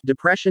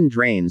Depression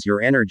drains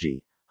your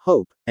energy,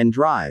 hope, and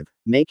drive,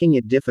 making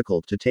it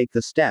difficult to take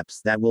the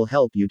steps that will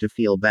help you to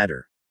feel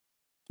better.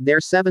 There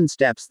are 7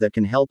 steps that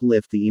can help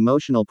lift the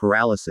emotional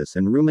paralysis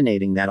and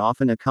ruminating that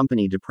often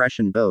accompany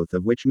depression, both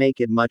of which make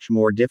it much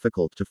more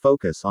difficult to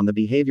focus on the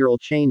behavioral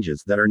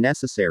changes that are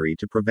necessary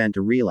to prevent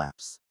a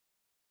relapse.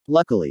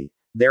 Luckily,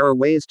 there are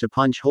ways to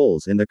punch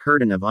holes in the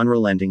curtain of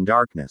unrelenting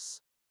darkness.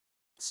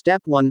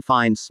 Step 1: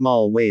 Find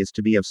small ways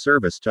to be of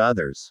service to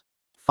others.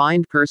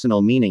 Find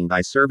personal meaning by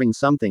serving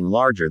something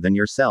larger than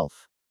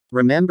yourself.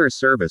 Remember,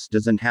 service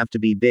doesn't have to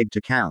be big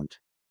to count.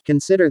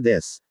 Consider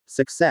this: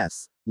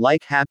 success,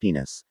 like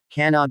happiness,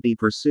 cannot be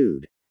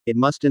pursued. It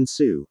must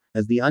ensue,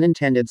 as the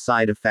unintended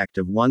side effect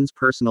of one's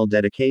personal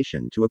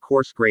dedication to a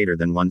cause greater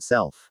than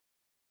oneself.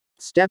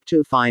 Step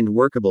 2: Find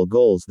workable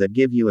goals that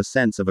give you a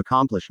sense of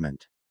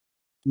accomplishment.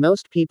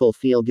 Most people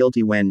feel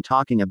guilty when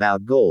talking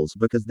about goals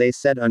because they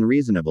set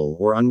unreasonable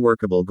or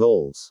unworkable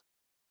goals.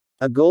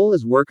 A goal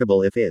is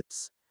workable if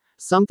it's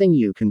something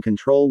you can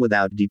control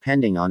without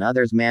depending on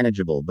others,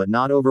 manageable but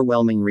not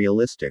overwhelming,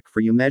 realistic for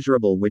you,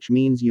 measurable, which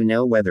means you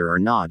know whether or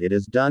not it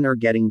is done or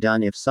getting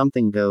done. If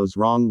something goes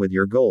wrong with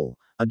your goal,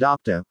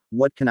 adopt a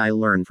 "what can I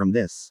learn from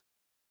this?"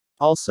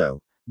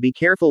 Also, be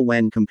careful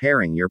when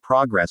comparing your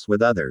progress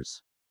with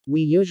others.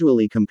 We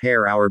usually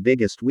compare our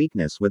biggest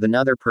weakness with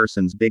another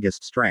person's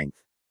biggest strength.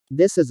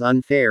 This is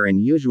unfair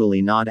and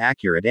usually not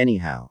accurate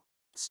anyhow.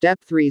 Step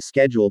 3: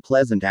 Schedule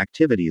pleasant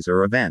activities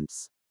or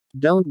events.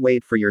 Don't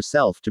wait for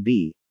yourself to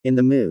be in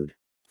the mood.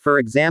 For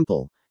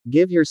example,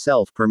 give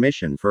yourself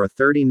permission for a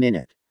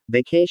 30-minute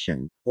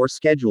vacation, or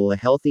schedule a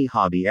healthy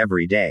hobby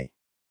every day.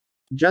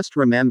 Just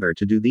remember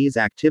to do these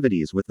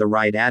activities with the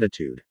right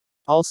attitude.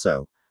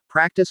 Also,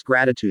 practice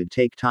gratitude.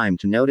 Take time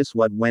to notice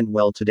what went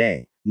well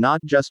today,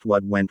 not just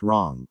what went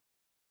wrong.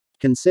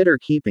 Consider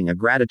keeping a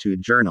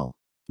gratitude journal.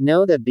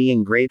 Know that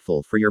being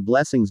grateful for your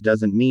blessings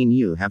doesn't mean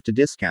you have to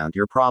discount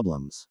your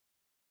problems.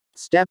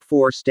 Step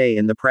 4: Stay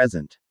in the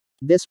present.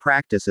 This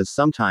practice is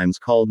sometimes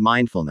called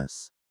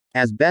mindfulness.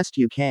 As best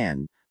you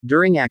can,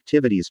 during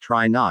activities,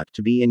 try not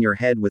to be in your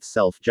head with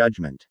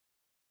self-judgment.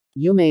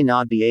 You may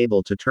not be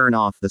able to turn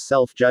off the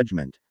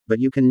self-judgment,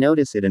 but you can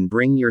notice it and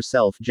bring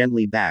yourself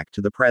gently back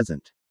to the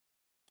present.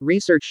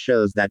 Research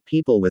shows that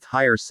people with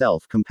higher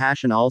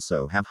self-compassion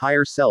also have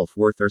higher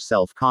self-worth or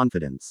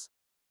self-confidence.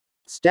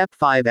 Step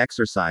 5: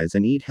 Exercise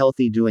and eat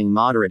healthy. Doing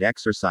moderate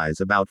exercise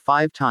about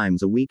 5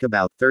 times a week,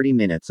 about 30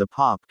 minutes a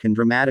pop, can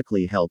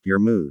dramatically help your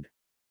mood.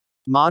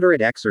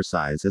 Moderate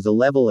exercise is a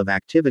level of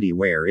activity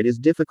where it is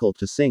difficult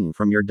to sing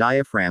from your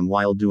diaphragm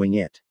while doing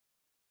it.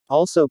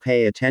 Also,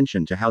 pay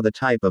attention to how the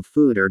type of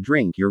food or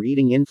drink you're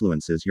eating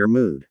influences your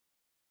mood.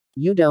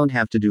 You don't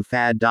have to do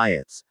fad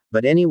diets,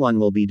 but anyone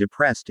will be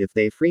depressed if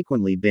they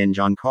frequently binge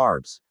on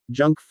carbs,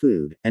 junk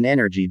food, and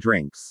energy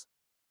drinks.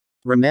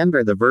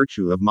 Remember the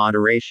virtue of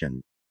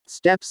moderation.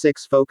 Step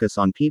 6: Focus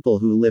on people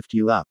who lift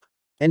you up.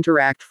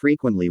 Interact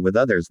frequently with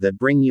others that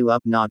bring you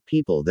up, not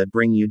people that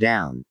bring you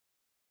down.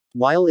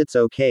 While it's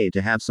okay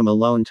to have some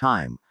alone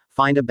time,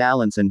 find a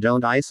balance and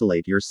don't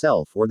isolate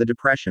yourself or the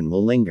depression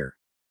will linger.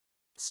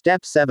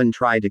 Step 7: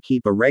 Try to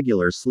keep a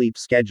regular sleep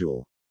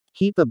schedule.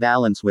 Keep a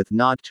balance with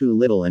not too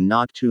little and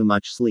not too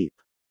much sleep.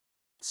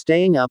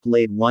 Staying up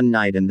late one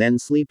night and then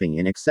sleeping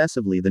in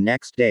excessively the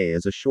next day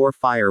is a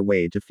surefire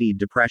way to feed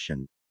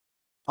depression.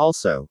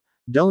 Also,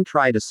 don't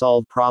try to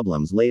solve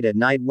problems late at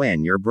night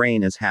when your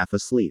brain is half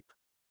asleep.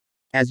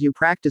 As you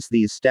practice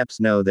these steps,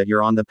 know that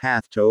you're on the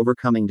path to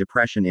overcoming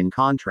depression. In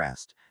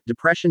contrast,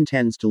 depression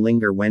tends to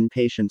linger when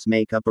patients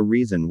make up a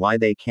reason why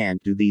they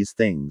can't do these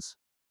things.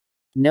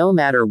 No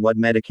matter what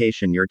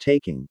medication you're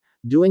taking,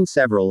 doing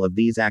several of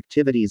these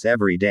activities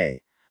every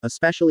day,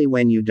 especially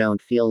when you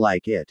don't feel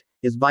like it,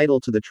 is vital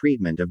to the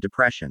treatment of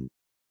depression.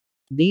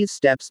 These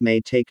steps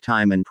may take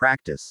time and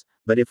practice,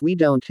 but if we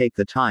don't take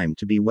the time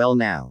to be well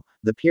now,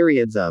 the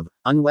periods of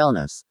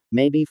unwellness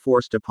may be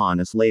forced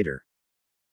upon us later.